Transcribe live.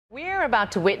We're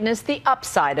about to witness the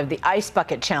upside of the Ice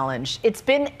Bucket Challenge. It's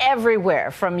been everywhere,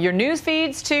 from your news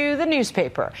feeds to the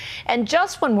newspaper. And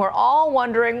just when we're all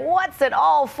wondering what's it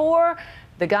all for,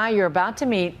 the guy you're about to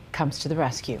meet comes to the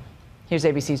rescue. Here's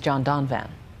ABC's John Donvan.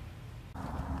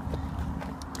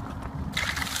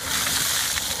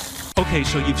 Okay,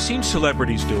 so you've seen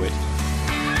celebrities do it.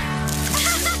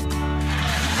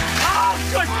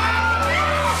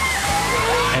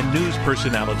 And news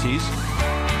personalities.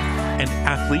 And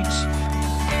athletes,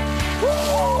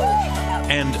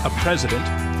 and a president,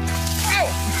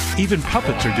 even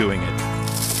puppets are doing it.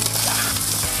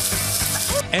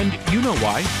 And you know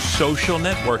why? Social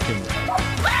networking.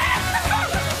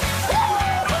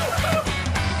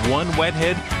 One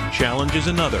wethead challenges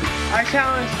another. I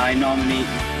challenge. I nominate.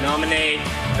 Nominate.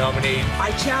 Nominate. I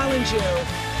challenge you.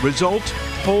 Result,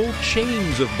 whole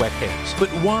chains of wetheads. But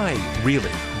why, really?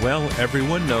 Well,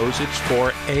 everyone knows it's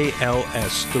for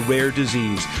ALS, the rare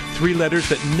disease. 3 letters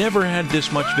that never had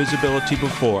this much visibility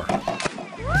before.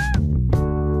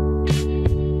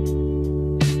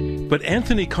 But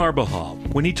Anthony Carbajal,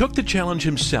 when he took the challenge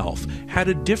himself, had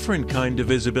a different kind of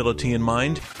visibility in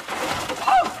mind,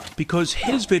 because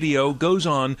his video goes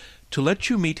on to let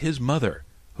you meet his mother,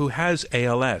 who has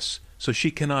ALS, so she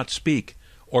cannot speak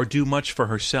or do much for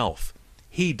herself.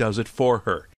 He does it for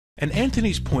her. And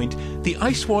Anthony's point, the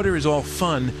ice water is all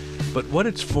fun, but what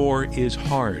it's for is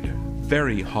hard,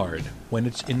 very hard, when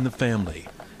it's in the family.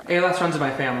 ALS runs in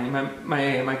my family.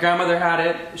 My grandmother had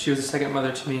it. She was a second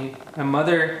mother to me. My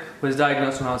mother was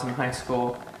diagnosed when I was in high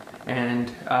school, and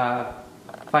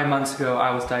 5 months ago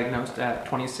I was diagnosed at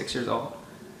 26 years old.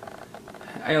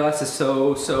 ALS is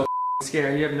so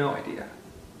scary, you have no idea.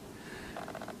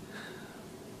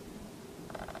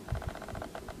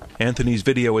 Anthony's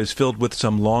video is filled with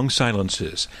some long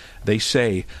silences. They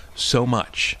say so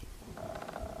much.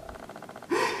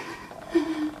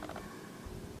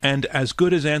 And as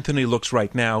good as Anthony looks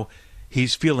right now,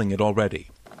 he's feeling it already.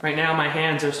 Right now my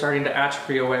hands are starting to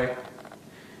atrophy away.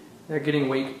 They're getting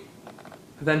weak.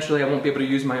 Eventually I won't be able to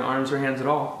use my arms or hands at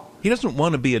all. He doesn't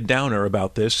want to be a downer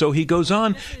about this, so he goes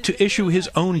on to issue his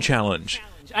own challenge.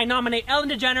 I nominate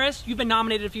Ellen DeGeneres. You've been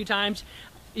nominated a few times.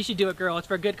 You should do it, girl. It's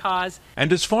for a good cause.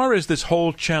 And as far as this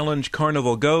whole challenge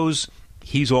carnival goes,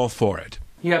 he's all for it.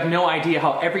 You have no idea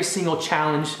how every single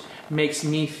challenge makes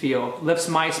me feel. Lifts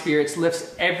my spirits,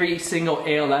 lifts every single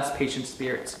ALS patient's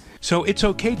spirits. So it's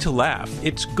okay to laugh.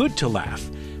 It's good to laugh.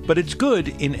 But it's good,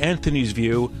 in Anthony's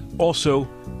view, also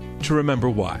to remember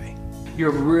why.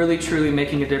 You're really, truly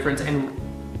making a difference, and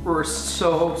we're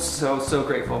so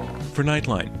grateful. For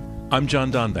Nightline, I'm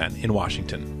John Donvan in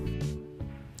Washington.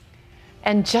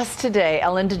 And just today,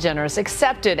 Ellen DeGeneres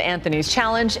accepted Anthony's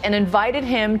challenge and invited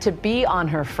him to be on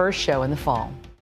her first show in the fall.